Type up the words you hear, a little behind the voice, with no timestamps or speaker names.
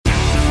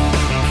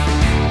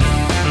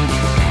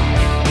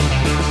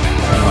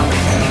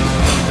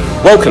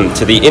Welcome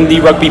to the Indie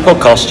Rugby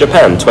Podcast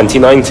Japan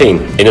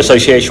 2019, in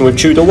association with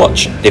Tudor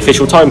Watch, the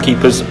official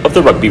timekeepers of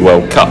the Rugby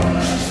World Cup.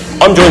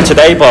 I'm joined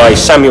today by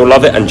Samuel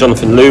Lovett and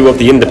Jonathan Liu of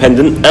The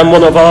Independent, and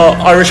one of our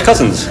Irish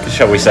cousins,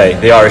 shall we say,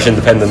 the Irish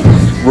Independent,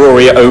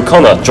 Rory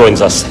O'Connor,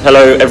 joins us.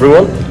 Hello,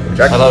 everyone.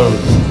 Jack.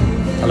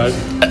 Hello.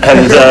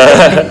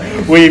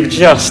 And we've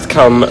just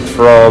come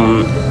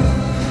from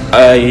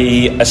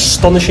an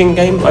astonishing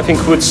game, I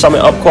think would sum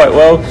it up quite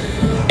well.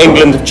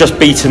 England have just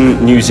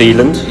beaten New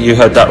Zealand. You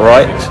heard that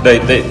right.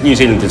 New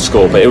Zealand did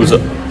score, but it was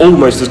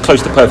almost as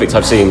close to perfect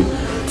I've seen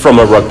from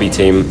a rugby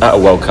team at a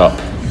World Cup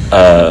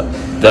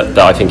that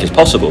I think is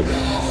possible.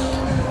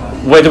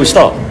 Where do we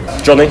start,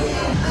 Johnny?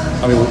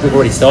 I mean, we've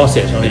already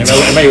started. I mean,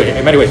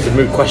 in many ways, it's a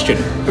moot question.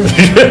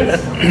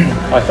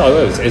 I thought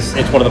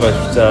it's one of the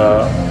most,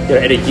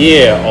 in a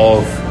year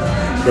of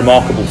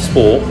remarkable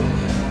sport,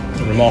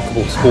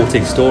 remarkable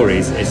sporting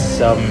stories, it's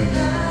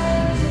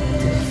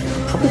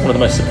probably one of the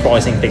most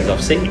surprising things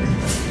I've seen.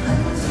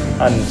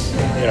 And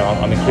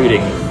I'm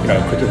including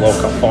a Cricket World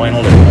Cup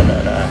final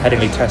and a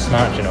Headingley Test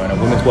match, and a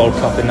Women's World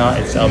Cup in that.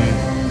 It's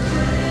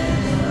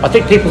I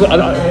think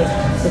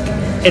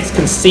it's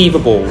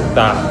conceivable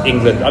that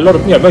England,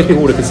 most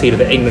people would have conceded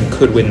that England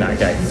could win that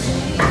game,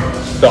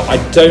 but I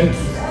don't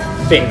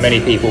think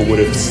many people would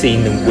have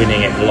seen them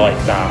winning it like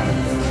that.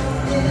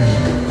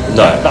 No.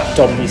 That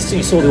dominance.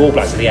 You saw the All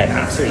Blacks at the end,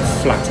 absolutely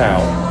flat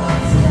out.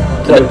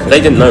 They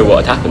didn't know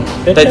what had happened.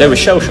 They were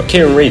shell-shocked.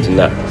 Kieran Reid in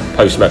that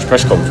post-match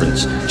press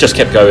conference just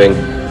kept going,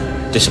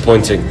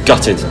 disappointed,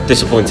 gutted.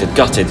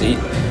 He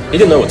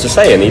didn't know what to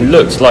say, and he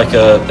looked like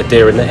a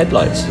deer in the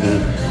headlights.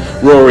 And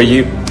Rory,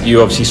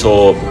 you obviously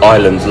saw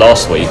Ireland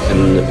last week,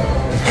 and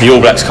the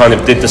All Blacks kind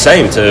of did the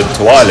same to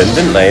Ireland,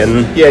 didn't they?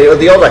 And yeah,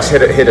 the All Blacks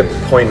hit a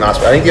point last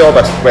week. I think the All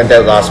Blacks went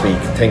out last week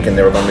thinking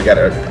they were going to get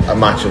a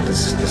match of the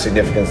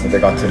significance that they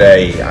got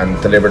today,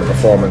 and delivered a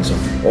performance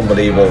of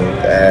unbelievable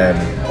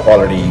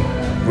quality,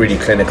 really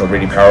clinical,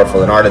 really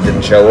powerful, and Ireland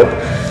didn't show up.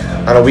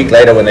 And a week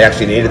later, when they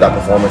actually needed that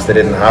performance, they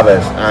didn't have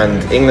it.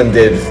 And England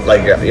did,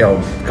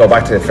 go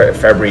back to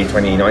February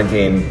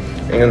 2019.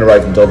 England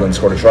arrived in Dublin,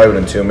 scored a try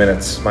within 2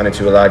 minutes, Manu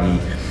Tuilagi,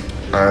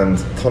 and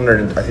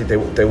Thunder, I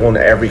think they won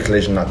every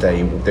collision that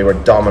day. They were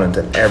dominant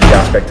in every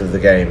aspect of the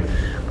game,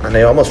 and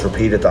they almost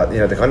repeated that.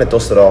 They kind of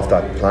dusted off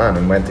that plan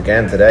and went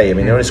again today. I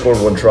mean, they only scored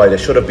one try. They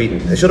should have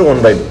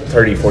won by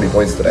 30, 40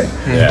 points today.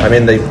 Yeah. I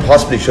mean, they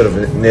possibly should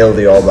have nailed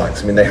the All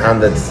Blacks. I mean, they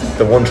handed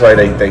the one try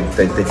they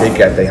did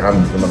get, they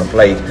handed them on a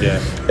plate. Yeah.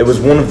 It was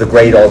one of the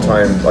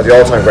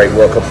all-time great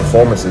World Cup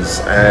performances.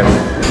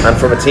 And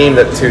from a team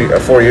that 2 or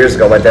 4 years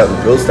ago went out in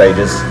the pool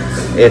stages,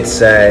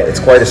 it's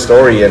quite a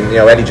story. And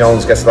Eddie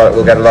Jones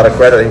will get a lot of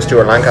credit. I think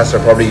Stuart Lancaster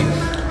probably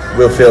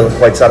will feel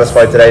quite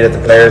satisfied today that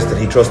the players that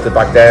he trusted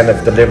back then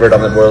have delivered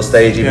on the world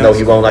stage, even though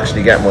he won't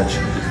actually get much.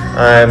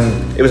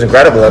 It was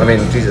incredible. I mean,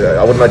 Jesus,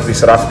 I wouldn't like to be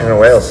South African or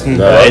Wales.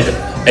 No,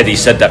 Eddie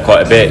said that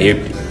quite a bit.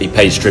 He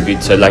pays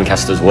tribute to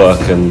Lancaster's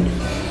work and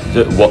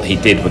what he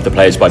did with the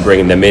players by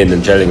bringing them in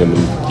and gelling them.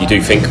 And you do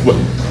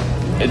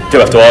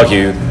have to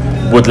argue,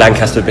 would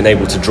Lancaster have been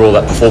able to draw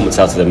that performance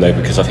out of them though?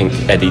 Because I think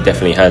Eddie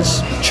definitely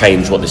has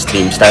changed what this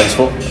team stands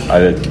for.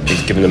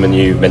 He's given them a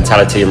new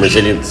mentality and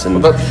resilience.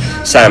 And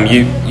Sam,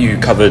 you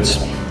covered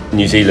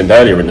New Zealand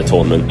earlier in the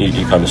tournament.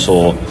 You kind of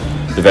saw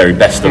the very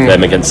best of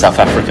them against South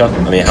Africa.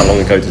 I mean, how long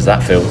ago does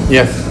that feel?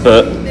 Yeah.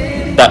 But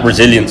that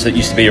resilience that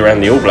used to be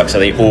around the All Blacks, so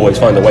they always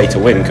find a way to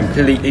win,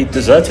 completely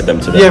deserted them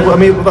today. Yeah, well, I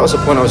mean, that was the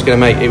point I was going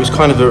to make. It was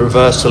kind of a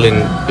reversal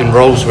in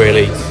roles,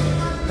 really.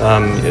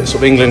 Sort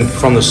of England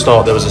from the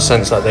start, there was a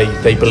sense that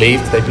they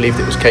believed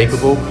it was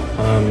capable,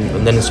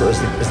 and then sort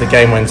of as the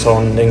game went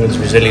on, England's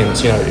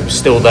resilience, it was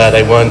still there.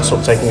 They weren't sort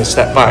of taking a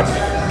step back,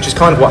 which is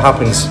kind of what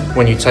happens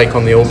when you take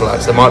on the All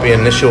Blacks. There might be an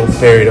initial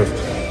period of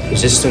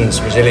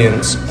resistance,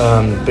 resilience,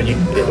 but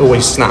it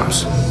always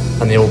snaps,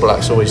 and the All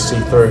Blacks always see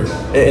through.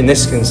 In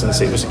this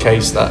instance, it was a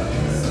case that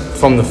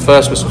from the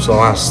first whistle to the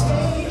last,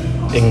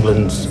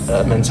 England's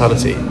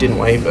mentality didn't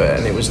waver,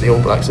 and it was the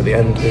All Blacks at the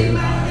end who,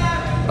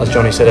 as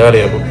Johnny said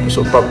earlier, were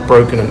sort of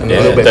broken and a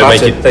little bit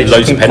battered. They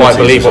just couldn't quite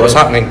believe what was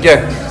happening.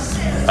 Yeah.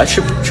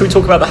 Should we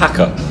talk about the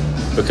haka?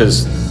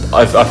 Because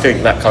I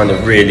think that kind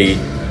of really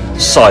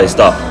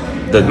sized up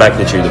the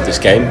magnitude of this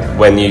game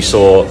when you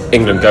saw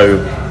England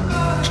go.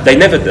 They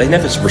never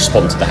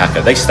respond to the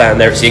haka. They stand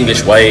there. It's the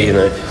English way.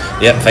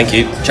 Yeah, thank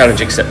you. Challenge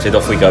accepted.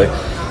 Off we go.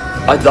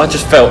 I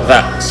just felt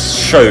that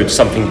showed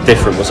something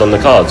different was on the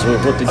cards.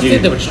 What did you? I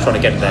think they were just trying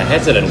to get into their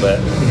heads a little bit.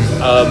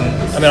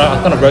 I mean, I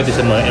kind of wrote this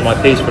in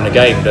my piece from the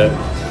game that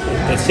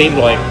it seemed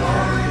like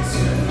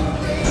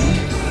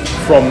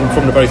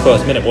from the very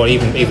first minute, or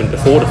even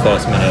before the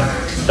first minute,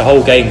 the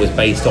whole game was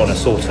based on a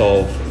sort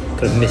of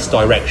kind of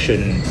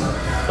misdirection,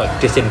 like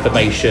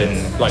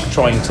disinformation, like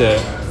trying to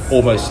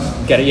almost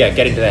get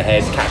into their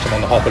heads, catch them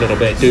on the hop a little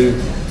bit, do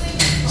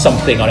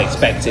something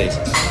unexpected,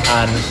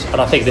 and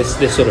I think this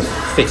sort of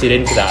fitted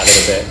into that a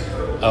little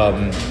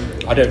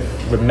bit. I don't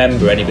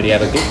remember anybody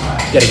ever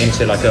getting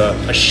into like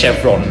a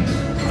chevron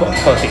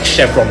perfect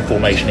chevron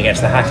formation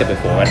against the Haka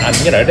before,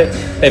 and you know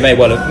they may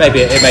well have, maybe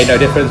it made no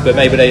difference, but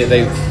maybe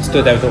they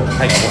stood there and thought,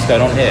 hang on, what's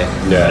going on here?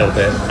 A little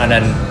bit, and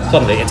then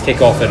suddenly it's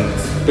kick off and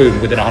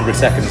boom, within 100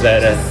 seconds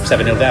they're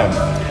 7-0 down.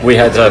 We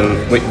had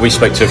we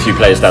spoke to a few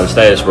players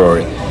downstairs,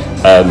 Rory.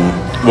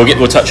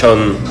 We'll touch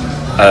on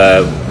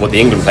what the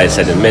England players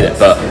said in a minute,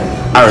 but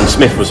Aaron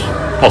Smith was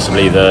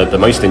possibly the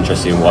most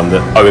interesting one,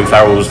 that Owen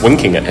Farrell was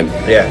winking at him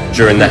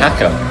during the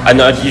Haka, and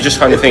you just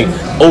kind of think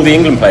all the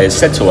England players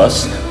said to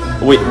us,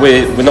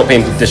 we're not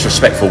being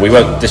disrespectful, we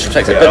won't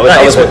disrespect it, but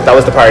that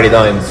was the party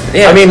line.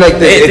 I mean, like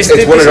it's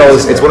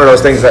one of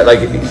those things that, like,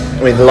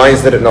 I mean, the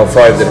Lions did it in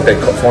 05, they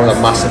formed a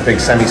massive big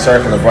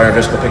semicircle, and Brian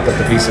O'Driscoll picked up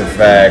the piece of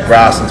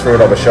grass and threw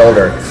it over his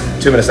shoulder.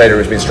 2 minutes later it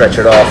was being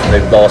stretchered off and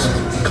they've lost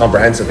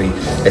comprehensively.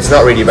 It's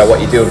not really about what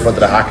you do in front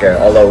of the Haka,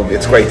 although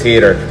it's great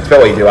theatre, it's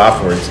about what you do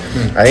afterwards.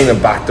 I think they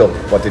backed up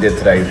what they did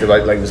today.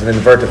 Like it was an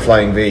inverted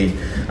flying V,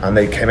 and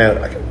they came out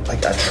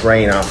like a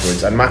train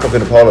afterwards, and Mako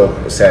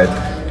Vunipola said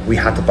we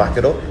had to back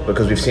it up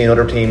because we've seen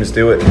other teams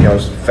do it, you know,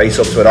 face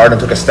up to it.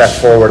 Ireland took a step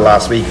forward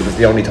last week. It was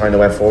the only time they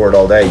went forward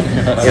all day.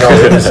 You know,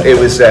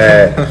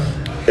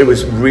 it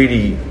was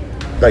really,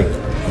 like,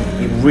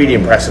 really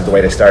impressive the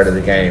way they started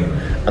the game,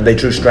 and they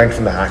drew strength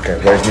from the Haka,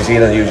 whereas New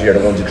Zealand usually are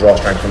the ones who draw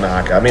strength from the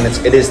Haka. I mean,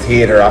 it is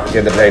theatre at the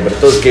end of the day, but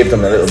it does give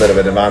them a little bit of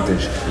an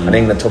advantage, and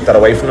England took that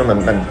away from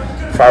them, and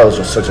Farrell's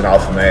just such an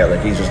alpha male,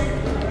 like he's just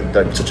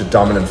such a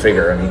dominant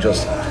figure, and he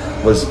just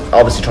was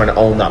obviously trying to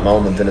own that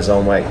moment in his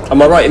own way.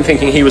 Am I right in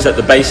thinking he was at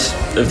the base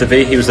of the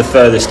V? He was the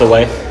furthest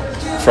away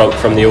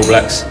from the All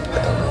Blacks?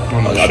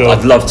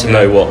 I'd love to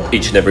know what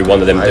each and every one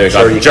of them do.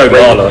 Like Joe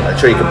Marler. I'm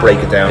sure you could break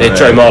it down.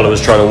 Joe Marler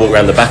was trying to walk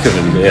around the back of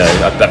him. You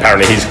know,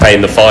 apparently he's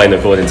paying the fine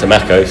according to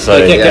Mako.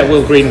 So get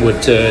Will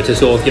Greenwood to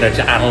sort of, you know,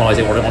 to analyse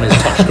it on his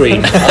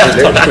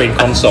touchscreen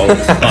console.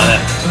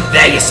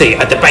 There you see,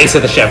 at the base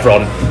of the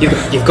chevron,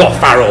 you've got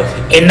Farrell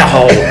in the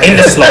hole, in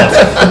the slot.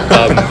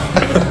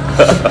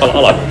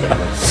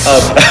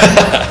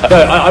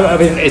 I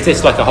mean, is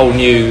this like a whole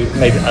new,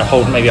 maybe a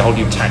whole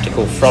new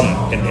tactical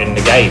front in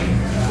the game?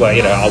 Where,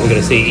 you know, are we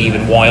going to see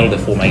even wilder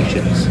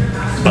formations?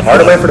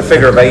 Ireland went for the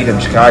figure of 8 in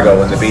Chicago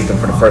when they beat them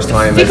for the first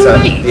time. Figure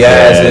of 8?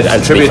 It's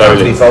a tribute to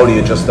Anthony Foley,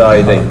 who just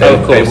died. They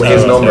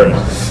his number.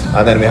 Right.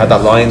 And then we had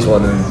that Lions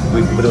one, and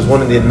there was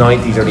one in the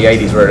 90s or the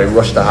 80s where they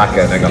rushed the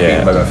Haka and they got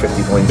beaten by about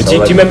 50 points. But do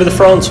you remember the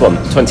France one,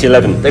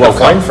 2011? They got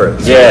fined for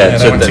it. Yeah,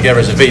 they went together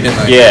as a V, didn't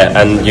they? Yeah,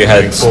 and you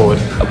had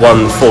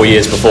one 4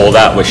 years before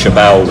that where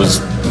Chabal was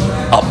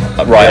up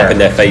in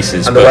their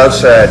faces. And the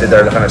Welsh did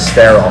their kind of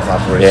stare off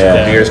afterwards a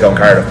couple of years ago in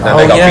Cardiff. And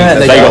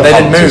they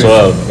didn't move as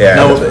well. Yeah,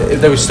 no,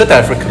 they were stood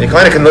there for. You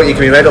kind of can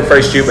be made up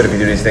very stupid if you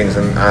do these things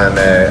and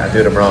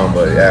do them wrong.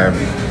 But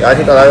I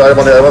think I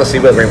want to see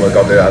Will Greenwood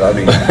go do that. That'd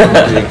be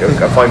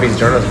a fine piece of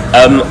journalism.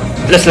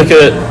 Let's look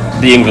at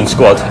the England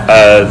squad.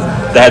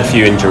 They had a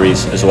few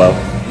injuries as well.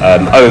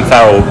 Owen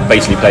Farrell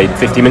basically played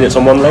 50 minutes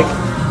on one leg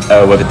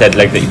with a dead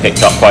leg that he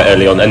picked up quite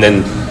early on, and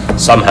then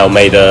somehow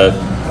made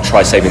a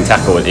try-saving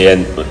tackle at the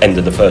end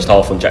of the first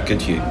half on Jack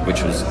Goodhue,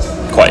 which was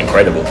quite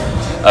incredible.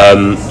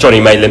 Johnny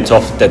May limped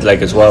off, dead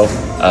leg as well.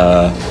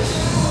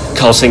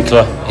 Carl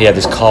Sinclair, he had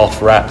his calf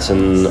wrapped,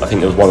 and I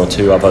think there was one or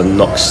two other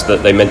knocks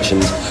that they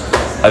mentioned.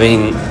 I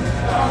mean,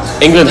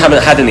 England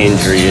haven't had any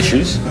injury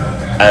issues,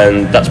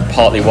 and that's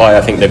partly why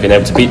I think they've been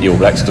able to beat the All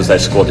Blacks, because their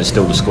squad is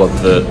still the squad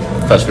that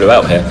first flew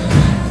out here.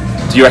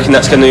 Do you reckon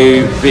that's going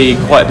to be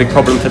quite a big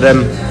problem for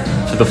them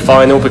for the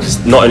final?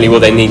 Because not only will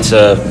they need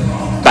to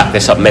back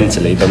this up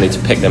mentally, they'll need to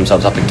pick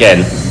themselves up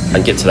again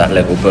and get to that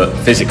level, but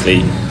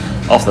physically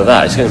after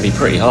that it's going to be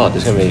pretty hard.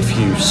 There's going to be a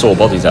few sore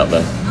bodies out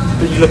there.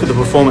 But you look at the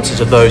performances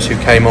of those who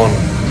came on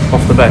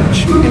off the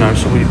bench, you know,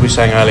 so we were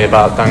saying earlier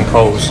about Dan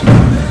Coles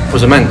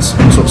was immense,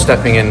 sort of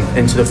stepping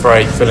into the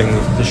fray, filling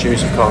the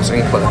shoes of Carl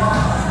Sinclair.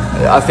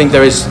 I think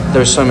there is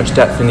so much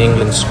depth in the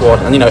England squad,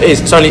 and you know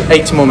it's only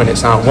 80 more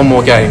minutes now, one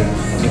more game,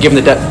 and given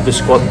the depth of the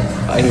squad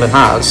that England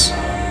has,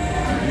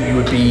 you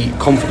would be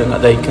confident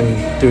that they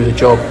can do the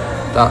job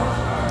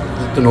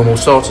that the normal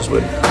starters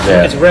would.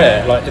 Yeah. It's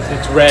rare,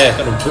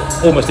 kind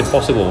of almost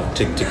impossible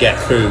to get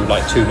through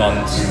like 2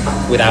 months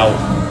without,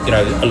 you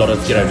know, a lot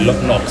of, you know,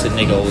 knocks and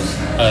niggles.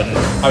 And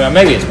I mean,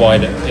 maybe it's why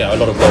that, you know, a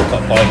lot of World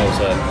Cup finals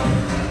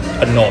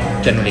are not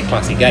generally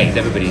classy games.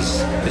 Everybody's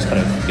just kind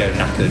of, you know,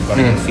 knackered,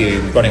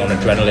 running on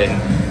adrenaline,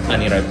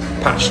 and, you know,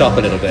 patched up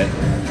a little bit.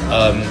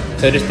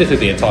 So this would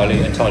be entirely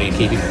in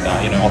keeping with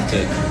that. You know, after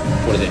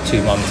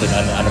 2 months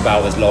and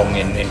about as long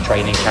in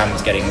training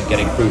camps, getting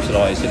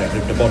brutalised. You know,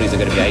 the bodies are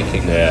going to be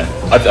aching. Yeah,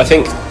 I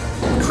think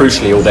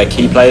crucially all their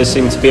key players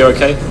seem to be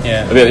okay.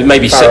 Yeah, I mean,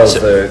 maybe if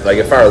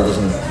Farrell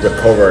doesn't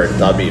recover,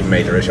 that'll be a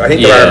major issue. I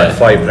think there are like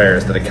 5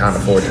 players that they can't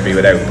afford to be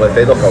without, but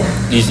they look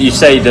okay. You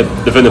say the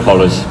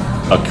Vunipolas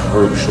are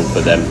crucial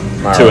for them.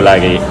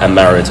 Tuilagi and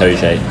Maro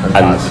Itoje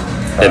and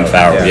then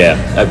Farrell.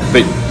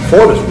 But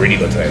Ford was really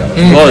good today, though.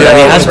 Well, he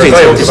has been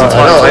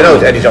I know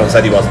Eddie Jones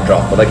said he wasn't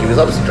dropped, but like he was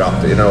obviously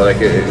dropped. You know, like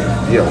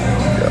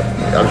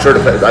I'm sure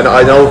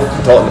I know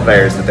from talking to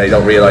players that they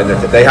don't realign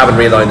they haven't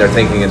realigned their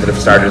thinking into the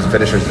starters and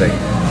finishers thing.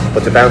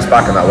 But to bounce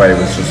back in that way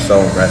was just so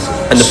impressive.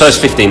 And the first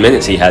 15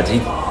 minutes he had,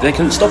 they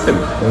couldn't stop him.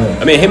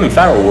 I mean, him and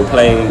Farrell were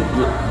playing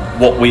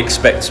what we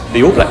expect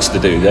the All Blacks to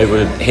do. They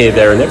were here,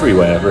 there and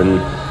everywhere. And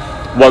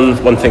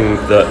one thing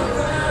that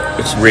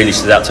really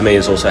stood out to me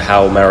is also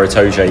how Maro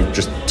Itoje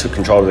just took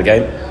control of the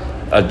game.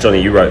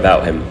 Johnny, you wrote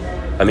about him.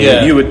 I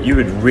mean, you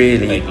would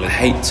really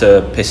hate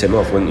to piss him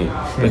off, wouldn't you?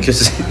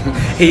 Because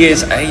he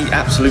is an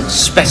absolute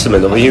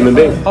specimen of a human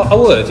being. I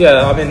would,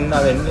 yeah. I mean,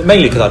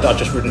 mainly because I'd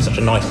just written such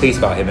a nice piece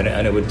about him,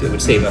 and it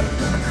would seem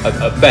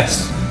at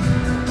best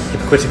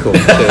hypocritical to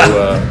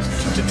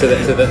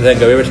then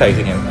go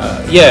irritating him.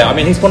 Yeah, I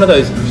mean, he's one of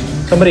those.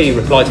 Somebody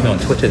replied to me on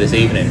Twitter this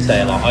evening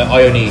saying, like,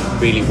 I only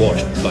really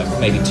watch like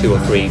maybe 2 or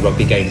 3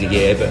 rugby games a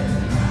year, but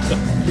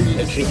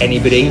literally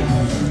anybody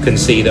can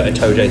see that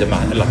Itoje is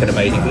like an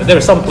amazing. There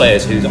are some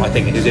players whose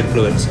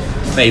influence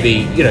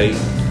maybe you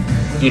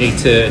need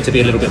to be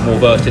a little bit more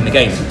versed in the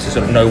game to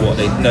sort of know what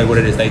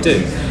it is they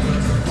do.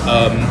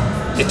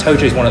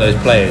 Itoje is one of those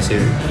players who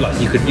like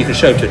you could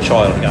show to a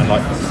child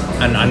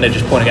and they're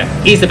just pointing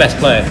out he's the best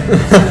player.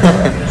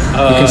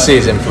 You can see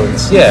his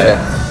influence.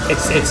 Yeah.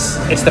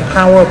 It's the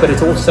power, but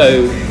it's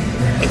also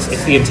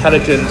it's the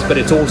intelligence, but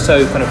it's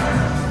also kind of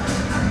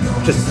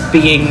just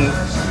being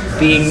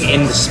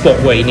in the spot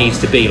where he needs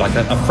to be, like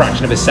a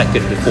fraction of a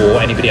second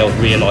before anybody else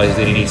realises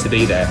that he needs to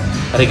be there.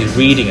 I think his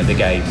reading of the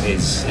game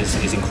is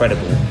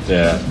incredible.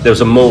 Yeah, there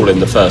was a maul in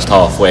the first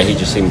half where he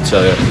just seemed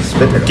to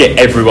get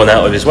everyone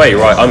out of his way.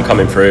 Right, I'm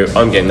coming through,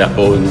 I'm getting that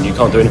ball, and you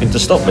can't do anything to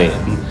stop me.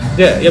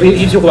 Yeah, I mean,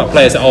 you talk about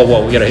players that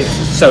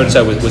so and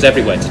so was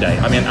everywhere today.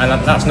 I mean,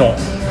 and that's not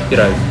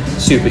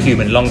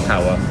superhuman lung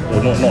power,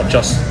 or not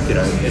just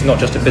it's not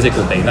just a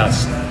physical thing.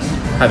 That's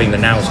having the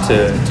nous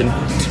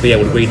to be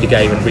able to read the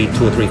game and read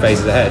 2 or 3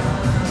 phases ahead.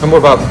 And what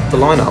about the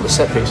line-up, the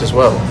set piece as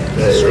well?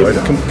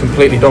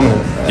 Completely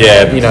dominant.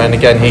 Yeah. And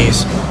again,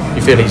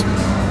 you feel he's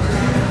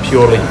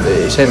purely,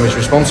 it's him who's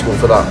responsible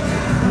for that.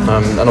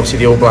 And obviously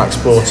the All Blacks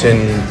brought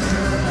in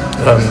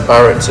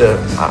Barrett to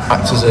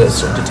act as a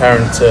sort of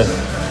deterrent to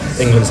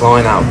England's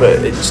line-out,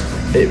 but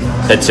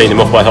they'd seen him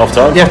off by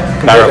half-time. Yeah,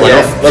 Barrett went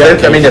off. Well,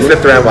 they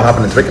flipped around what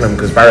happened in Twickenham,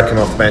 because Barrett came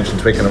off the bench in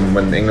Twickenham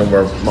when England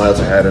were miles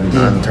ahead and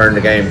turned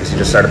the game, because he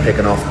just started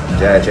picking off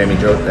Jamie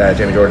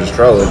George's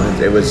throw.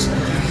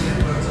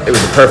 It was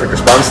a perfect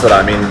response to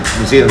that. I mean,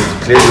 New Zealand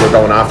clearly were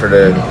going after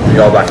the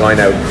All Black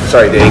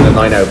the England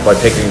line out by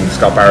picking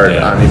Scott Barrett,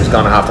 and he was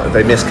going to have to.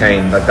 They missed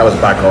Kane. Like, that was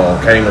a bad call.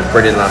 Kane was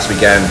brilliant last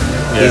weekend.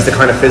 Yeah. He's the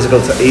kind of physical.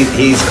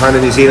 He's kind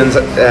of New Zealand's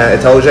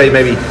Itoje.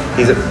 Maybe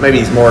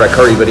he's more like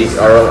Curry, but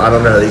I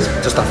don't know. He's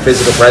just that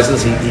physical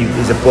presence.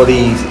 He's a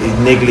bully. He's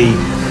niggly.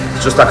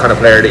 Just that kind of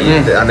player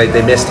and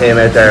they missed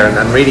him out there,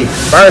 and really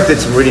Barrett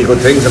did some really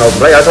good things in open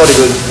play. I thought he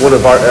was one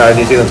of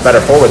New Zealand's better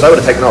forwards. I would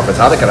have taken off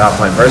Italic at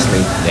half time personally.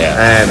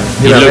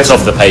 He looks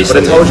off the pace,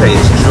 but Itoje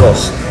is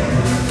just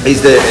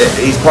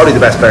he's probably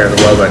the best player in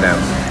the world right now,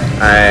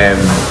 and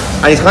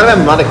he's kind of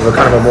emblematic of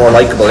a more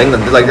likeable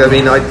England. Like, I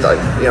mean, I'm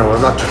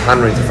not just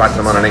pandering to the fact that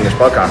I'm on an English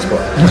podcast,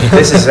 but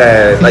this is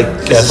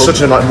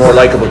such a more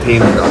likeable team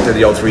to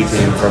the O3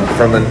 team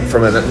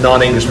from a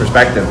non-English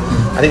perspective.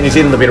 I think New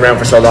Zealand have been around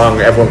for so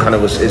long, everyone kind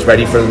of is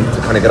ready for them to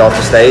kind of get off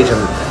the stage,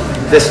 and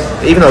this,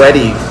 even though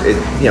Eddie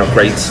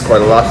grates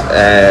quite a lot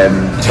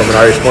from an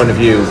Irish point of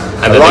view,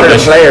 and a lot of the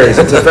players,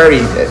 it's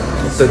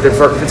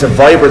a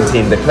vibrant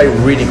team. They play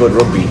really good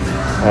rugby.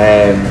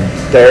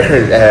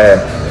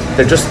 They're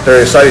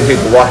exciting team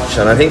to watch,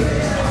 and I think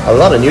a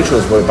lot of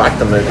neutrals will back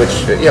them,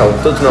 which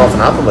doesn't often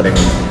happen with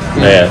England.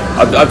 Yeah,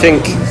 I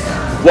think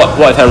what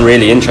I found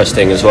really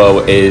interesting as well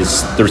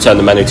is the return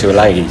of Manu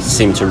Tuilagi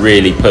seemed to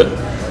really put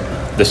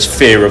this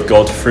fear of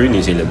God through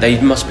New Zealand. They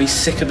must be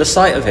sick of the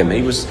sight of him.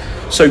 He was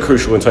so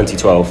crucial in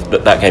 2012,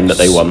 that game that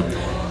they won.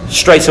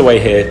 Straight away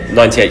here,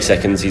 98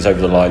 seconds, he's over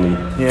the line,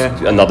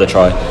 and another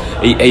try.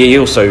 He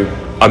also,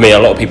 I mean, a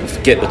lot of people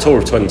forget the tour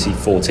of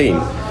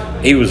 2014.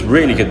 He was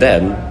really good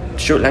then.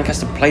 Stuart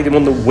Lancaster played him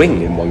on the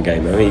wing in one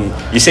game. I mean,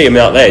 you see him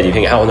out there and you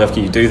think, how on earth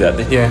can you do that?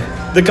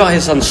 The guy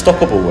is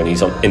unstoppable when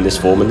he's in this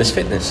form and this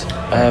fitness.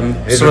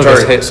 Some of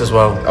his hits as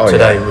well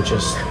today were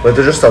just... Well,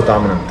 they're just so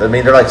dominant. I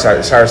mean, they're like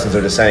Saracens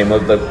are the same.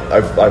 Well,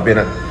 I've been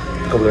at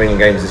a couple of England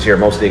games this year,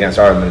 mostly against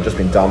Ireland, and they've just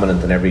been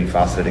dominant in every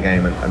facet of the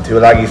game. And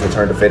Tuilagi's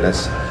return to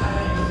fitness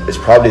is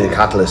probably the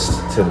catalyst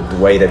to the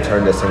way they've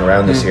turned this thing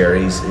around this year.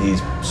 He's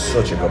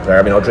such a good player.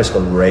 I mean,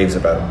 O'Driscoll raves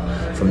about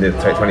him from the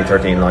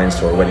 2013 Lions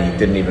tour, when he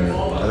didn't even,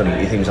 I don't know,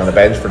 he was on the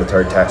bench for the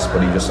third test,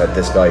 but he just said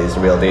this guy is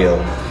the real deal.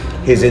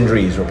 His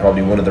injuries were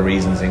probably one of the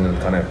reasons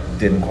England kind of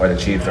didn't quite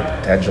achieve their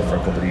potential for a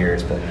couple of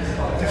years, but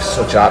they're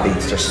such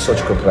athletes, they're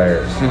such good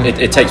players.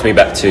 It takes me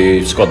back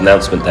to squad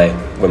announcement day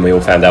when we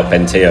all found out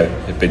Ben Teo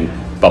had been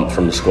bumped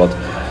from the squad.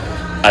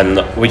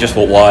 And we just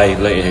thought, why?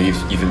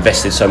 You've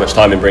invested so much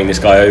time in bringing this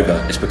guy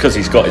over. It's because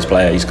he's got his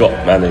player, he's got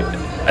Manu.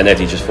 And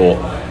Eddie just thought,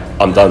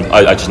 I'm done.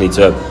 I just need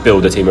to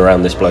build a team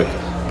around this bloke,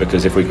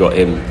 because if we've got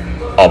him,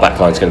 our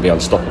backline's going to be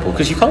unstoppable,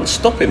 because you can't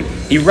stop him.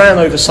 He ran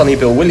over Sonny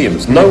Bill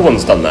Williams. No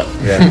one's done that.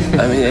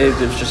 I mean, it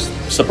was just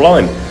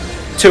sublime.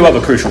 2 other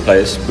crucial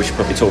players we should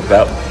probably talk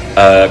about,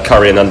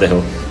 Curry and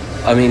Underhill.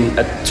 I mean,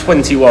 at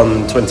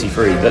 21,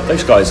 23,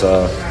 those guys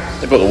are.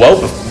 They've got the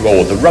world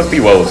or the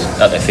rugby world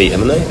at their feet,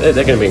 haven't they?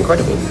 They're going to be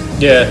incredible.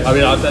 Yeah, I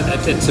mean,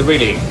 it's a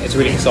really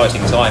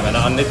exciting time,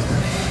 and it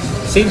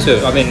seems to.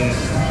 I mean,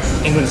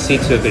 England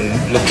seems to have been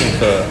looking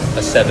for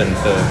a 7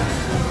 for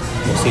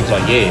what seems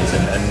like years,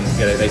 and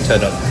you know, they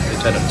turned up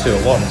 2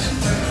 at once.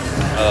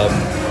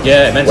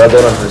 Yeah, immensely. Well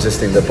done on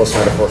resisting the bus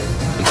metaphor.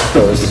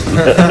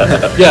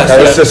 Yeah,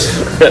 That was just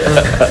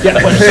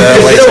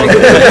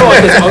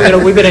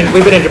we've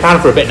been in Japan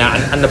for a bit now,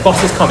 and the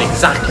buses come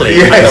exactly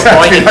Yeah, at the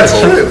right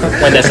exactly,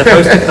 interval when they're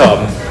supposed to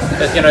come.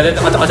 You know,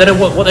 I don't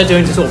know what they're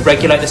doing to sort of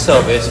regulate the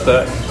service,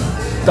 but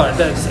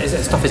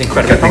stuff is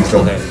incredibly Get things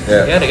punctual done.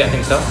 here. Yeah. They get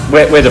things done.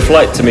 Where the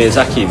flight to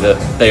Miyazaki, that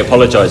they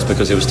apologised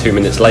because it was 2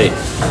 minutes late,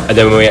 and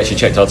then when we actually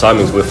checked our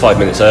timings, we were 5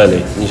 minutes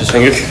early. And you just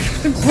think,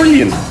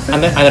 brilliant.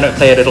 And they don't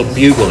play a little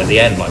bugle at the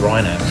end like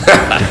Rhino.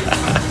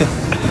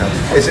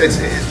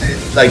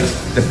 it's like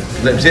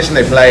the position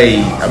they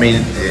play. I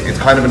mean, it's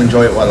kind of an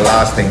enjoy it while it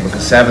lasts thing,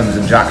 because sevens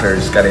and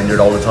jacklers get injured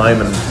all the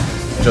time, and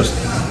just,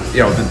 you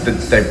know,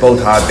 they've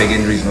both had big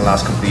injuries in the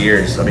last couple of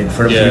years. I mean,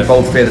 for them to be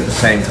both fit at the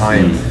same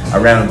time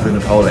around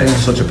Vunipola, it's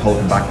such a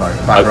potent back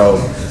row.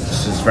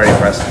 This is very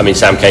impressive. I mean,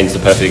 Sam Kane's the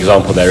perfect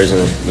example there, isn't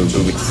it?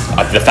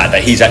 The fact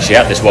that he's actually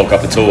at this World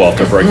Cup at all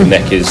after a broken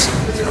neck is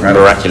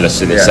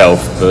miraculous in itself.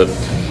 But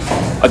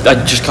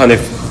I just kind of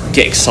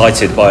get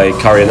excited by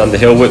Curry and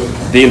Underhill. With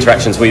the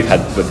interactions we've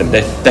had with them,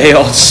 they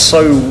are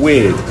so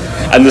weird.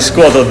 And the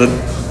squad are the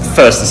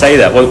first to say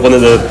that. One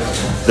of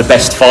the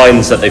best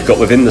finds that they've got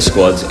within the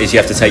squad is you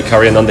have to take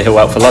Curry and Underhill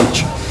out for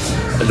lunch.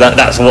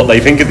 That's what they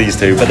think of these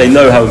two, but they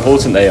know how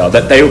important they are.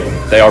 That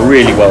they are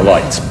really well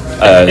liked.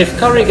 If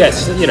Curry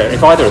gets, you know,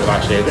 if either of them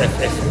actually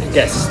if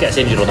gets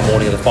injured on the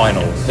morning of the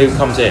final, who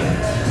comes in?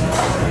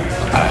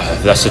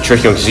 That's a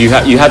tricky one, because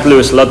you had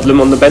Lewis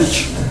Ludlam on the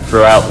bench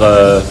throughout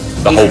the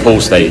whole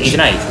pool stage. He's an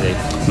 8, is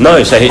he?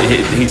 No, so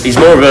he's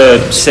more of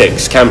a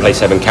 6, can play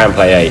 7, can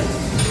play 8.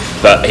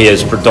 But he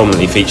has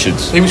predominantly featured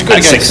He was good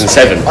at 6 and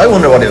 7. I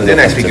wonder what he'll do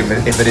next week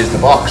if it is the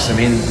box. I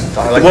mean,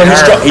 like, Well,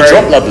 he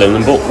dropped Ludlam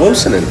and brought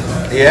Wilson in.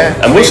 Yeah,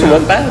 And Wilson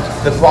went bad.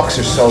 The box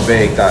are so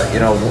big that, you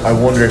know, I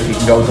wonder if you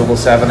can go double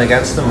 7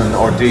 against them,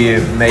 or do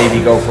you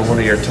maybe go for one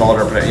of your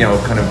taller, you know,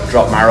 kind of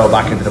drop Marrow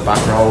back into the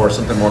back row or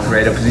something more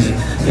creative, because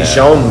he's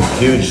shown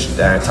huge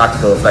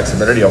tactical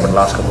flexibility over the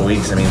last couple of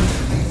weeks. I mean,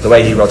 the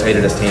way he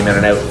rotated his team in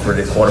and out for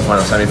the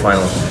quarterfinal,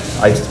 semi-final,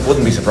 I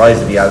wouldn't be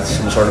surprised if he had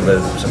some sort of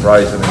a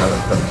surprise with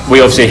him.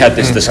 We obviously had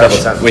this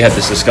discussion. Terrible We had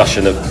this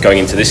discussion of going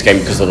into this game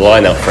because of the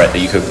line-out threat that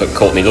you could put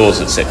Courtney Laws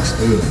at 6.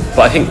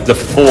 But I think the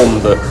form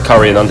that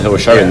Curry and Underhill are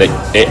showing,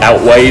 that it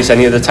outweighs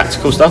any of the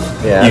tactical stuff.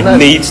 Yeah, You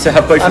need to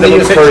have both of And them he on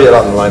was the pitch. Curry a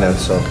lot in the line-out,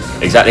 so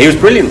Exactly, he was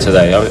brilliant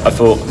today. I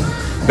thought,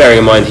 bearing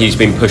in mind he's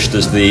been pushed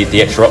as the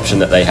extra option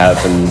that they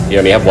have, and he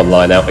only had one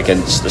line out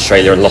against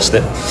Australia and lost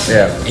it.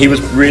 Yeah. He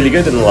was really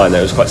good in the line out.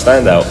 It was quite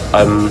standout.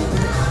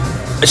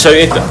 So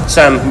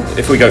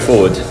if we go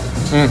forward,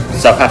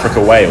 South Africa,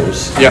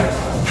 Wales. Yeah.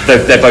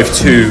 They're both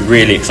two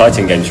really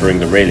exciting games for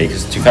England, really,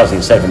 because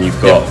 2007 you've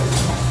got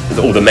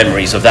all the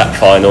memories of that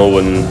final,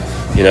 and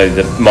you know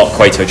the Mark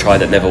Cueto try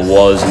that never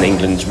was, and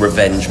England's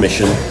revenge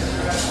mission.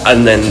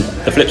 And then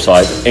the flip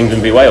side,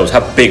 England v Wales.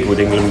 How big would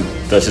England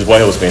versus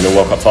Wales be in the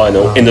World Cup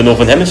final in the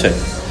Northern Hemisphere?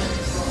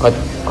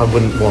 I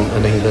wouldn't want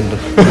an England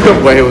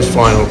Wales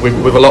final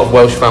with a lot of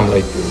Welsh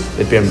family.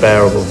 It'd be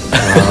unbearable.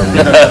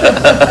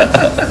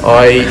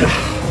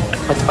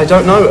 I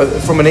don't know.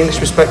 From an English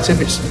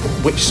perspective, it's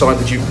which side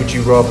would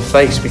you rather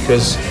face?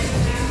 Because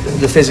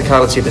the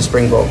physicality of the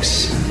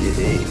Springboks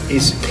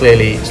is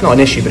clearly, it's not an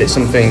issue, but it's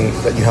something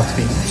that you have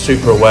to be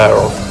super aware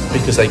of,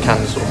 because they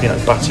can sort of, you know,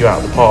 batter you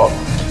out of the park.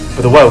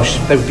 But the Welsh,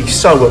 they would be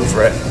so up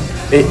for it.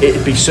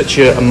 It'd be such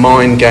a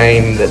mind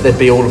game that there'd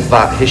be all of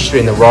that history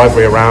and the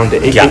rivalry around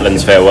it.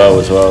 Gatland's farewell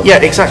as well.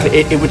 Yeah, exactly.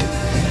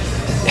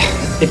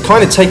 It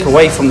kind of take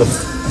away from the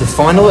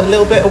final a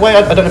little bit away.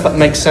 I don't know if that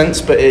makes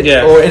sense, but it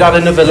had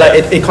another.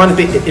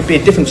 It'd be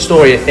a different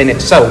story in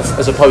itself,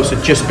 as opposed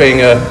to just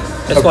being a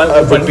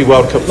Rugby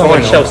World Cup final.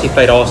 When Chelsea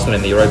played Arsenal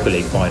in the Europa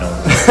League final,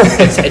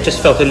 it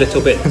just felt a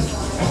little bit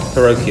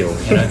parochial,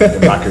 you know.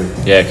 in Baku.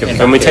 Yeah,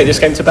 can we take this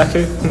game to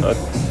Baku?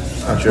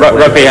 I'm sure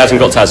Rugby hasn't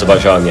got to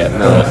Azerbaijan yet.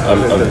 No,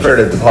 I'm sure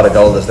the pot of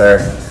gold is there.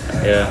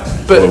 Yeah.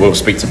 But we'll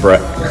speak to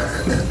Brett.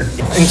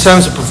 in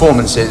terms of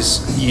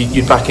performances,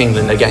 you'd back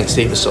England against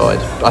either side.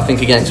 I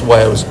think against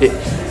Wales,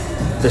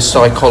 the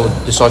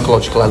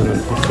psychological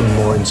element would come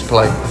more into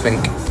play. I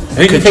think.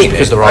 Who do you think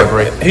because of the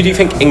rivalry? Who do you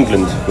think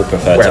England would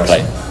prefer Wales. to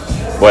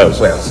play? Wales.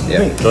 Wales, yeah.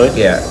 Really?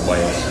 Yeah.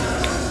 Wales.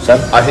 Sam?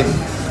 I think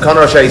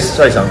Conor O'Shea,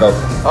 sorry Sam, go.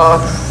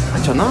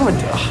 I don't know.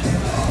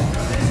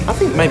 I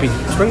think maybe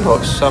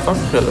Springboks, South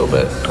Africa a little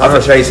bit. Conor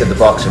O'Shea said the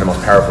Boks are the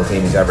most powerful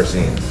team he's ever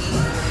seen.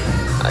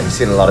 He's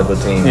seen a lot of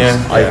good teams. Yeah.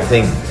 I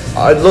think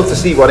I'd love to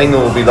see what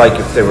England would be like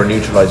if they were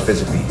neutralised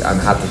physically and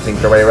had to think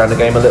their way around the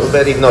game a little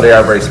bit, even though they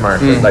are very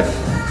smart. Like,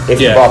 if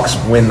the Boks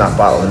win that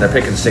battle and they're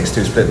picking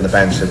 6-2 split in the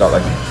bench, they've got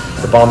like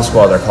the bomb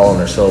squad they're calling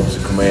their subs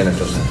to come in and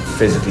just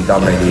physically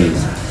dominate the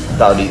leagues.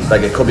 that'll be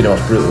like it could be the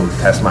most brutal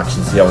Test match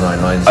since the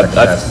 09-9 second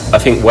Test. I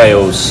think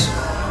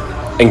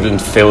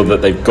England feel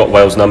that they've got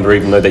Wales' number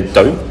even though they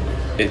don't.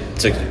 It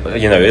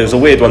was a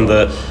weird one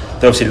that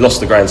they obviously lost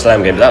the Grand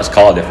Slam game, but that's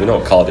Cardiff. We know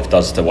what Cardiff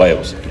does to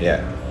Wales.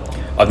 Yeah.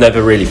 I've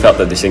never really felt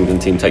that this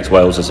England team takes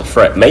Wales as a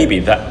threat. Maybe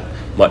that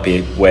might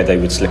be where they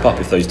would slip up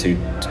if those two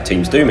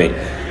teams do meet.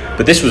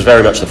 But this was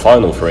very much the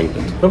final for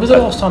England. When was the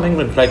last time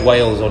England played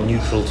Wales on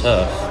neutral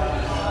turf?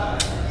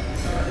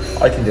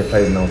 I think they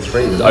played in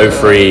 03.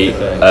 03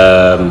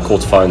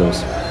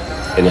 quarterfinals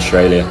in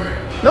Australia.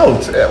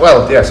 No, sorry.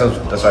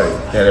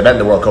 Yeah, they met in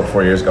the World Cup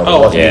 4 years ago.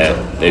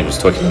 It was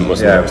Twickenham,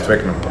 wasn't it? Yeah, it was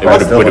Twickenham. It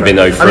would have been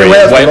 03.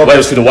 I mean,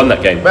 Wales could have won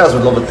that game. Wales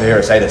would love it to hear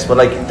us say this, but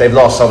like they've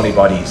lost so many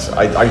bodies.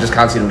 I just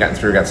can't see them getting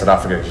through against South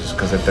Africa just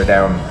because if they're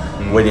down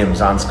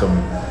Williams,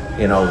 Anscombe,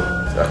 a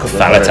couple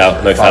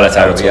Faletau at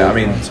all. Yeah, I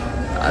mean,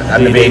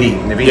 and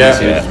Navidi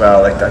as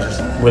well. Like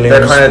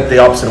they're kind of the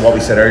opposite of what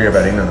we said earlier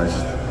about England.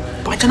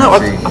 But I don't know.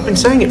 I've been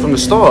saying it from the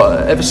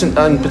start, ever since,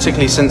 and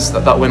particularly since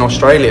that win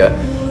Australia.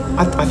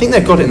 I think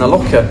they've got it in the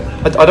locker.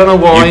 I don't know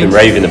why. You've been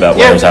raving about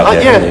Wales out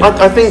there.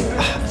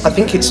 I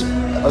think it's.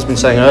 As I've been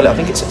saying earlier, I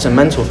think it's a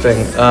mental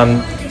thing.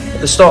 At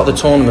the start of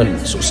the tournament,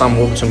 sort of Sam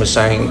Warburton was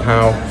saying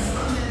how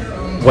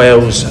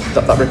Wales,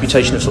 that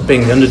reputation of sort of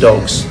being the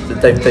underdogs,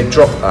 that they've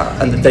dropped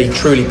that, and that they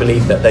truly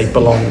believe that they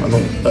belong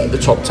among the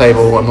top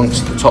table,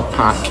 amongst the top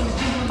pack.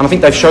 And I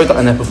think they've showed that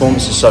in their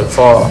performances so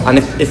far. And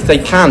if they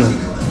can,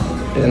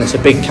 and it's a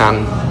big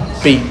can,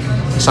 beat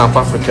South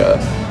Africa,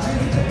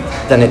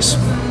 then it's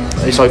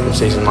open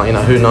season.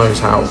 Who knows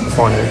how the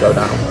final will go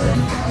down.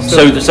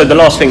 So the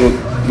last thing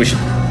we should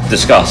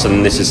discuss,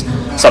 and this is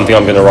something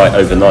I'm going to write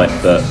overnight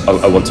that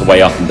I want to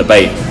weigh up and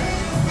debate,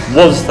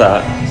 was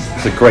that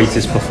the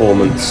greatest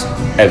performance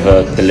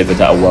ever delivered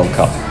at a World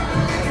Cup?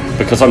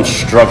 Because I'm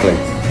struggling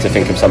to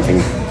think of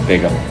something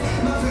bigger.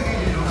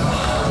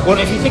 Well,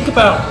 if you think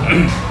about,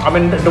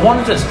 the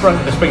ones that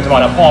spring to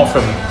mind, apart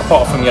from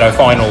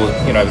finals,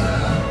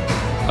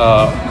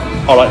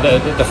 are like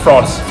the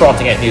France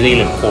against New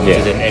Zealand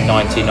performances in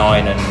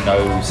 '99 and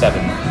 '07,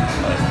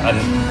 and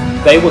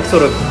they were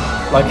sort of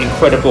like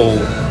incredible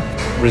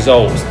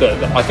results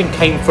that I think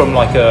came from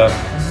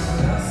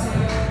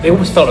they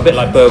almost felt a bit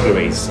like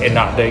burglaries in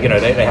that they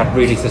had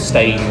really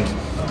sustained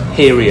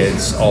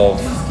periods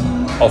of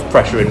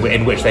pressure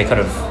in which they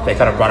kind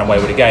of ran away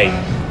with the game.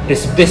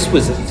 This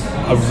was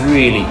a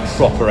really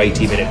proper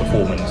 80-minute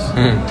performance,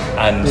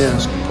 and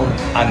that's a good point.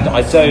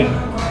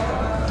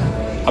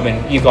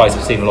 And you guys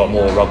have seen a lot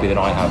more rugby than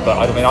I have, but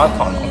I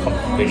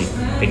can't really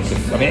think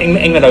of.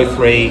 England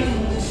 03,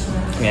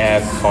 yeah,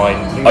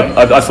 fine.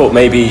 I thought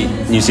maybe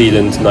New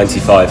Zealand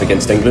 95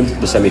 against England,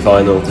 the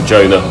semi-final, the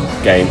Jonah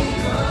game.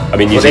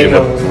 New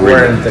Zealand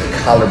weren't the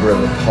calibre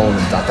of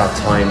opponent at that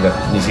time that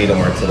New Zealand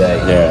were today.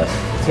 Yeah.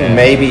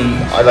 Maybe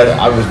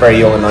I was very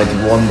young in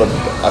 '91, but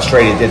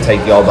Australia did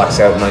take the All Blacks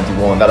out in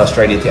 '91. That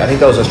Australia team, I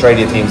think those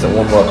Australia teams that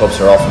won World Cups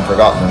are often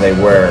forgotten, and they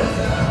were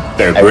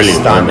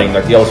brilliant. Outstanding.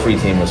 Like the 03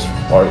 team was,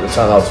 or it's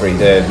not 03.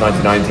 The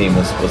 '99 team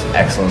was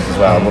excellent as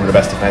well. One of the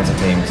best defensive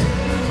teams.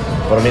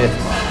 But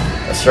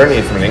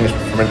certainly from an English,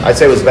 I'd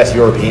say it was the best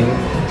European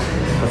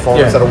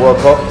performance at a World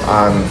Cup,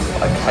 and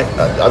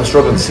I'm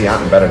struggling to see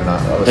anything better than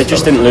that. They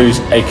just didn't lose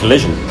a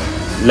collision,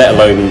 let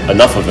alone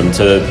enough of them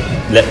to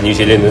let New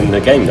Zealand in the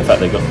game. The fact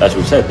they got, as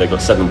we said, they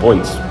got 7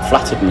 points,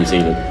 flattered New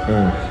Zealand.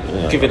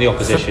 Given the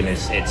opposition,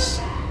 it's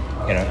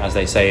as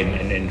they say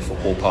in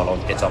football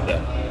parlance, it's up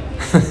there.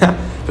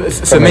 But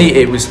for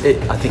me,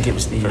 I think it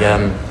was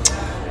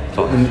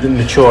the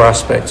mature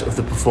aspect of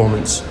the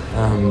performance.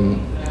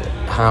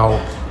 How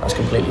that's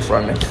completely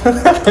thrown me.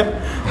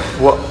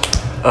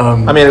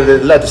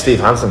 It led to Steve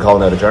Hansen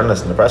calling out a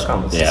journalist in the press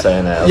conference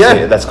saying,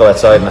 let's go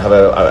outside and have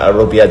a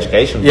rugby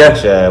education,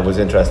 which was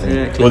interesting.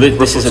 Yeah, well,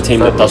 this is a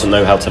team that doesn't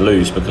know how to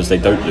lose because they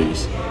don't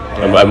lose.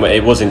 And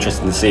it was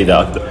interesting to see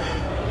that.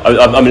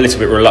 I'm a little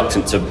bit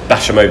reluctant to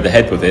bash them over the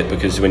head with it,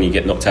 because when you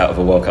get knocked out of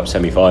a World Cup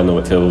semi-final,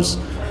 it feels,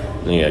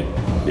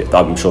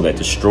 I'm sure they're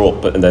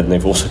distraught, but then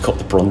they've also got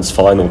the bronze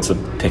final to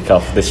pick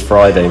up this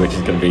Friday, which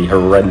is going to be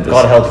horrendous.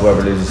 God help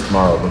whoever loses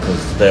tomorrow,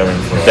 because they're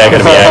going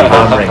to be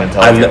hammering in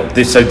Tokyo. And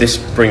this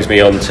brings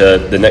me on to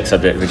the next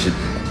subject, which is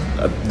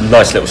a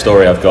nice little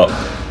story I've got.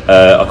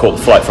 I caught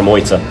the flight from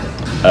Oita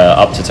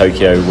up to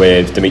Tokyo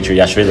with Dimitri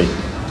Yashvili,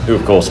 who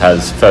of course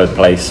has third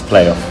place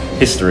playoff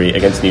history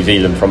against New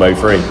Zealand from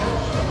 03.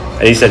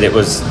 And he said it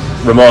was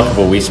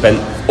remarkable. We spent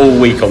all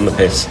week on the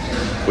piss.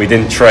 We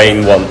didn't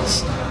train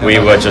once. We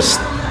were just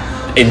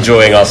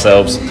enjoying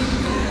ourselves.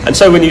 And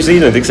so were New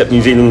Zealand, except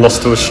New Zealand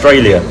lost to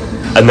Australia,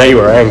 and they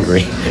were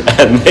angry,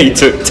 and they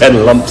took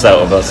 10 lumps out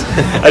of us.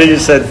 And he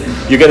just said,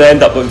 you're going to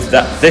end up with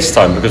that this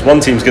time, because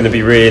one team's going to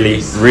be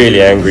really,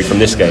 really angry from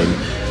this game,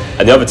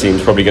 and the other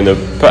team's probably going to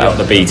put out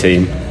the B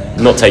team,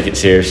 not take it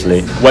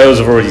seriously. Wales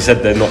have already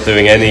said they're not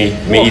doing any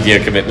media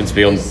commitments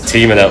beyond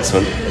team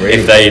announcement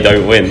if they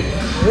don't win.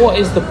 What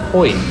is the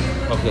point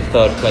of the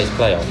third place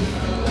playoff?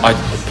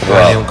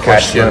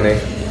 Cash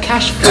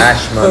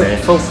money.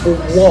 For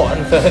what?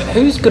 And for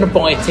who's going to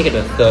buy a ticket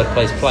to the third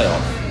place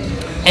playoff?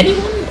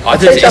 Anyone? I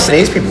think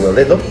Japanese people will.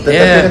 They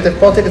they've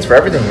bought tickets for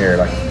everything here.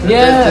 Like,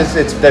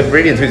 they're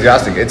really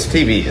enthusiastic. It's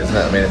TV, isn't it?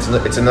 I mean,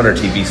 it's another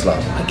TV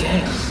slot. I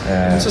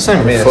guess. It's the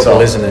same with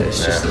football, isn't it?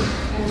 It's just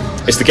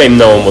it's the game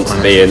no one wants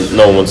to be in,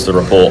 no one wants to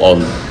report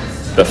on,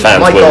 but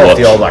fans will watch.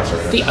 The All Blacks are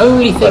the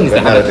only things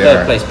that have a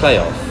third place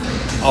playoff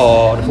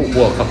are the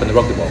Football World Cup and the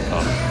Rugby World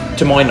Cup,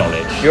 to my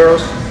knowledge.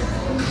 Euros?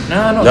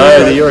 No, not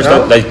the the Euros.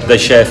 No? They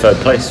share third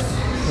place.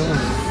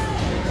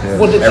 Yeah.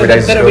 Well, they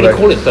don't really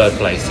call it third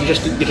place. You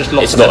just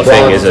lost. It's not a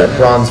thing, is it?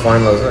 Bronze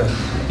final, isn't it?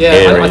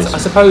 Yeah, I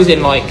suppose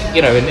in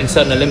in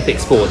certain Olympic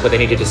sports where they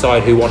need to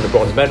decide who won the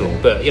bronze medal,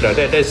 but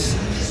there's.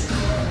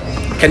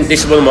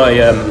 This is one of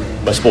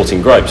my sporting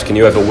gripes. Can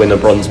you ever win a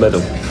bronze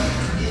medal?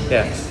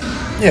 Yeah.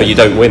 But you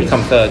don't win. You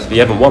come third. But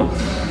you haven't won.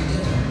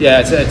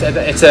 Yeah,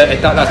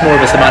 that's more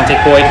of a semantic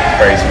point.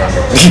 Very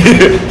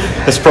semantic.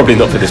 That's probably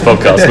not for this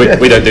podcast.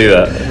 We don't do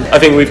that. I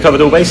think we've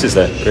covered all bases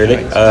there,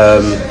 really.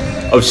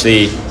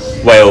 Obviously,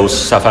 Wales,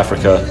 South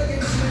Africa.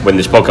 When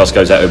this podcast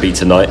goes out, it'll be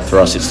tonight. For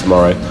us, it's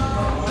tomorrow.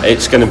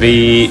 It's going to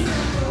be.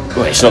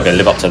 Well, it's not going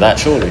to live up to that,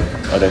 surely.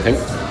 I don't think.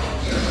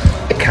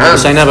 It can.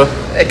 Say never.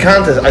 It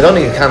can't. I don't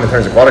think it can in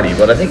terms of quality,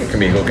 but I think it can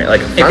be a good game.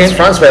 Like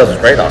France Wales was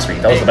great last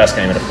week. That was the best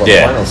game in the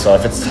quarterfinals. So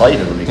if it's tight,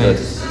 it'll be good.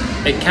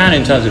 It can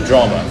in terms of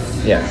drama.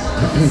 Yeah.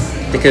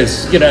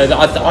 Because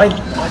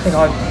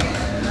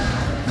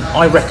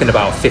I reckon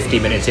about 50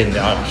 minutes in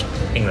that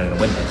England will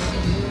win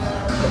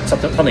this.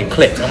 Something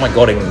clicked. Oh my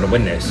God, England will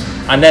win this.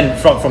 And then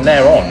from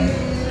there on,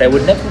 they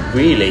would never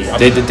really.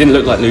 They didn't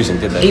look like losing,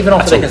 did they? Even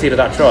after they conceded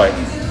that try.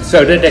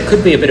 So there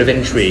could be a bit of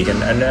intrigue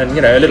and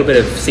a little bit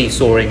of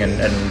seesawing and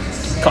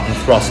cut and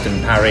thrust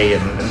and parry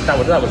and that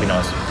would be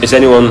nice. Is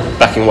anyone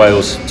backing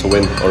Wales to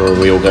win, or are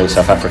we all going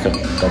South Africa?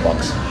 Go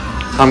Box.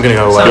 I'm going to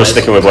go Wales. You're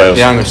sticking with Wales.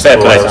 Yeah, I'm going to stick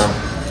with Wales.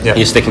 Yeah.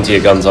 You're sticking to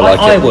your guns. I like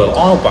it. I will.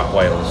 I'll back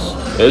Wales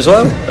as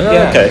well.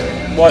 Yeah. Okay.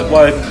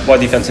 Why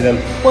do you fancy them?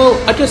 Well,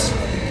 I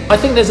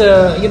think there's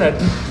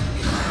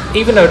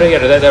even though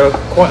there are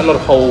quite a lot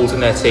of holes in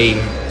their team,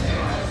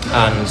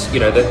 and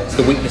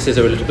the weaknesses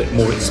are a little bit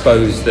more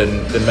exposed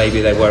than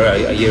maybe they were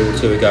a year or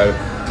two ago.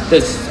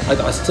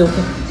 I still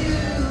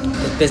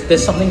think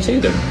there's something to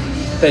them.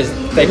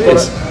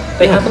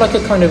 They have like a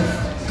kind of.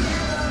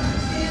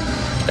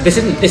 This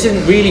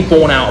isn't really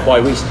borne out by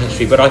recent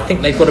history, but I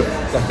think they've got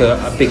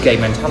a big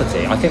game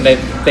mentality. I think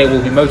they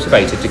will be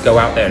motivated to go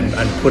out there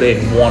and put in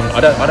one. I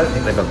don't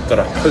think they've got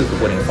a hope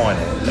of winning a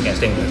final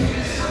against England,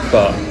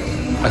 but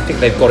I think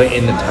they've got it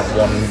in them to have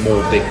one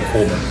more big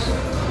performance.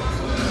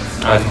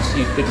 And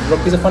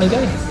rugby's a funny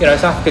game.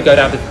 South Africa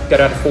go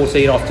down to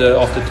 14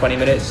 after 20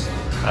 minutes,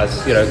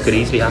 as could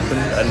easily happen.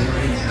 And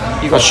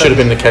that should have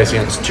been the case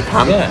against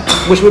Japan.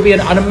 Yeah, which would be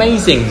an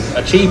amazing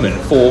achievement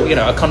for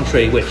a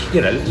country which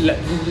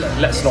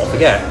let's not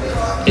forget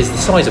is the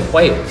size of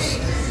Wales.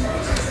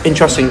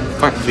 Interesting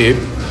fact for you: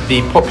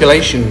 the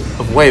population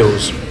of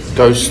Wales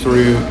goes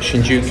through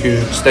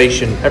Shinjuku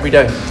Station every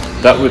day.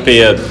 That would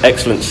be an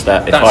excellent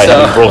stat if I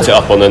hadn't brought it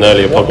up on an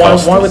earlier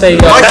podcast. Why would they?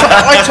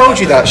 I told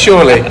you that,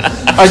 surely.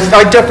 I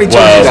definitely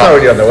told you It's that.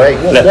 already on the way.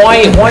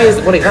 Why is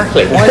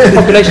exactly? Why is the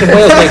population of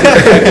Wales making a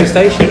Shinjuku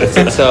Station?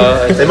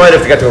 They might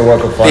have to get to a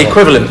World Cup final. The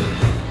equivalent.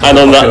 And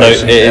on that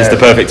note, it is the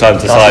perfect time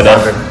to sign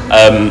off.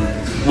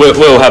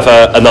 We'll have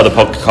another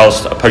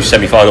podcast, a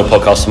post-semi-final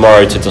podcast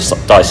tomorrow to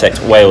dissect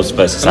Wales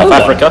versus South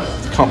Africa.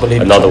 Can't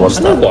believe another one.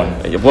 Another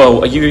one.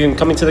 Well, are you even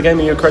coming to the game?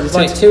 Are you accredited?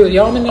 Like two at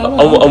Yarman.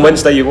 On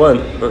Wednesday you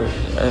weren't.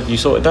 Have you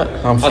sorted that?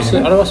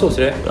 I sorted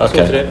it.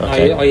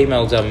 Okay. I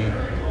emailed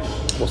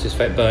what's his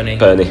face, Bernie.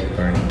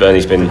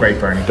 Bernie's been Great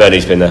Bernie.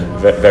 Bernie's been a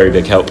very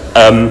big help.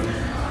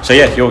 So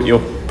yeah,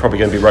 you're probably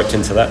going to be roped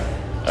into that.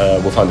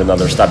 We'll find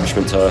another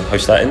establishment to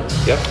host that in.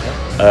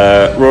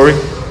 Yeah. Rory,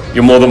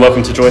 you're more than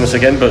welcome to join us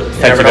again, but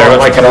thank you very much.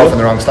 I might get off in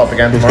the wrong stop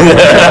again tomorrow.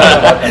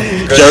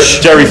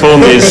 Jerry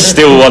Thornby is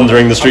still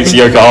wandering the streets of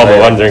Yokohama,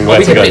 wondering where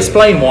we to can go.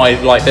 explain why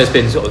there's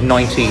been sort of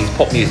 90s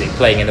pop music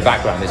playing in the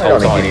background this whole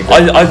time.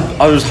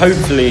 I was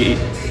hopefully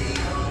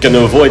going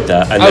to avoid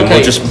that, and then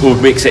we'll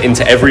mix it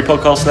into every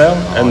podcast now,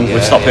 and we'll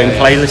start putting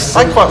playlists.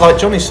 I quite like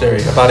Johnny's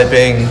theory about it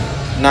being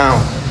now.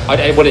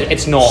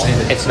 It's not.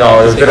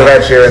 No, there's a bit of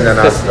Ed Sheeran then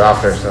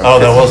after. So. Oh,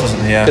 there wasn't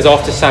there? Yeah. Because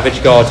after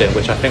Savage Garden,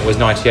 which I think was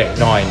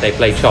 98-9, they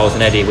played Charles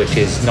and Eddie, which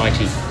is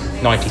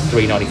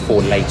 93,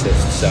 94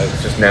 latest. So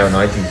just now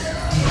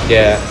 90s.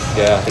 Yeah.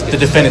 I think the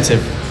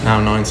definitive now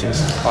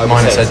 90s.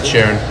 Minus Ed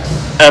Sheeran.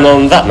 And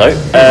on that note,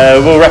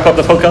 we'll wrap up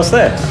the podcast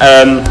there.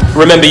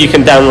 Remember, you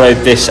can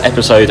download this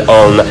episode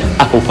on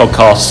Apple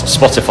Podcasts,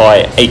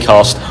 Spotify,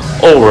 Acast,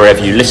 or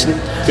wherever you listen.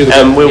 You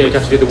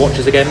have to do the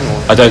watches again?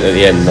 Or? I don't at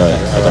the end, no.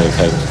 I don't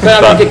think.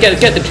 But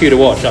get the two to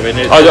watch. I mean,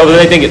 they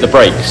didn't get the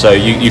break, so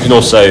you can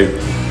also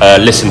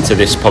listen to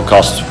this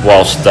podcast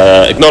whilst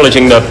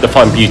acknowledging the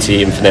fine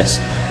beauty and finesse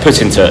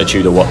put into a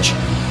Tudor watch.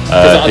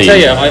 I'll tell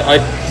you,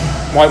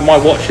 my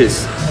watch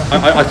is.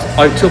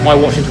 I took my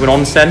watch into an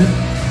onsen,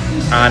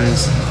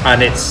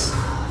 and it's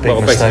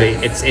basically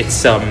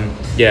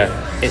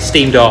it's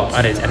steamed up,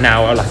 and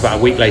now like about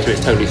a week later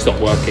it's totally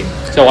stopped working.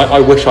 So I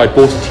wish I'd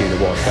bought a Tudor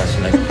watch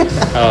personally.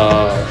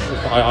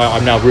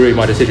 I'm now ruining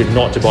my decision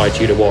not to buy a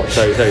Tudor watch.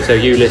 So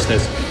you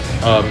listeners,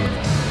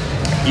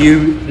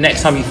 you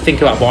next time you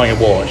think about buying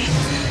a watch,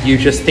 you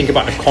just think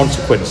about the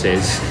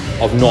consequences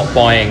of not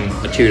buying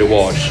a Tudor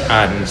watch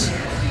and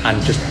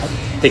just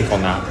think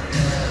on that,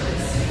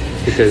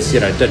 because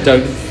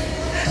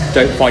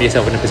don't find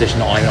yourself in a position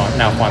that I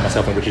now find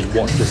myself in, which is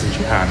watchless in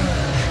Japan.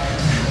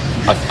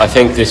 I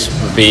think this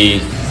would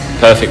be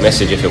perfect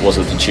message if it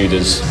wasn't for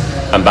Tudor's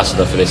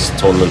ambassador for this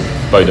tournament,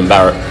 Bowden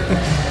Barrett.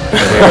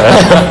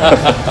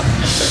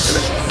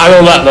 And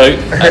on that note,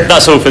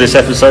 that's all for this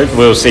episode.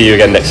 We'll see you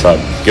again next time.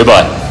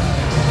 Goodbye.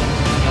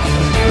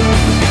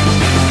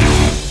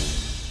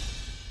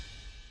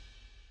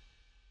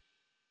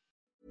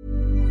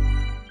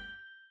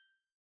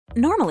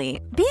 Normally,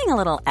 being a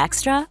little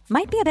extra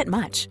might be a bit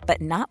much,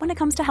 but not when it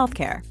comes to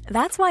healthcare.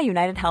 That's why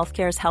United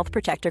Healthcare's Health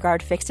Protector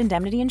Guard fixed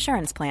indemnity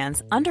insurance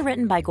plans,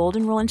 underwritten by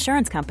Golden Rule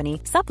Insurance Company,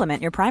 supplement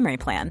your primary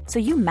plan so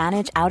you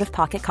manage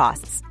out-of-pocket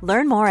costs.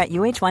 Learn more at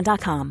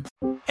uh1.com.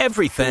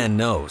 Every fan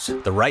knows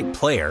the right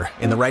player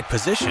in the right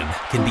position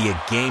can be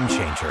a game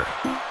changer.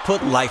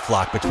 Put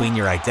LifeLock between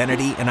your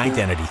identity and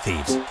identity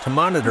thieves to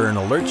monitor and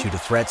alert you to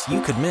threats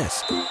you could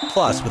miss.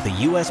 Plus, with a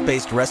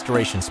U.S.-based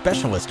restoration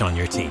specialist on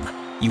your team,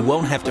 you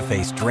won't have to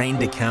face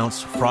drained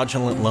accounts,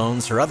 fraudulent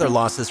loans, or other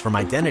losses from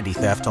identity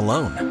theft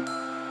alone.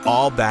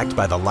 All backed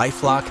by the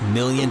LifeLock $1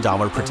 Million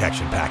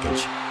Protection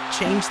Package.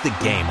 Change the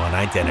game on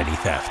identity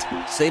theft.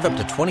 Save up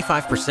to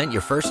 25%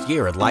 your first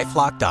year at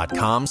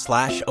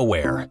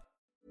LifeLock.com/aware.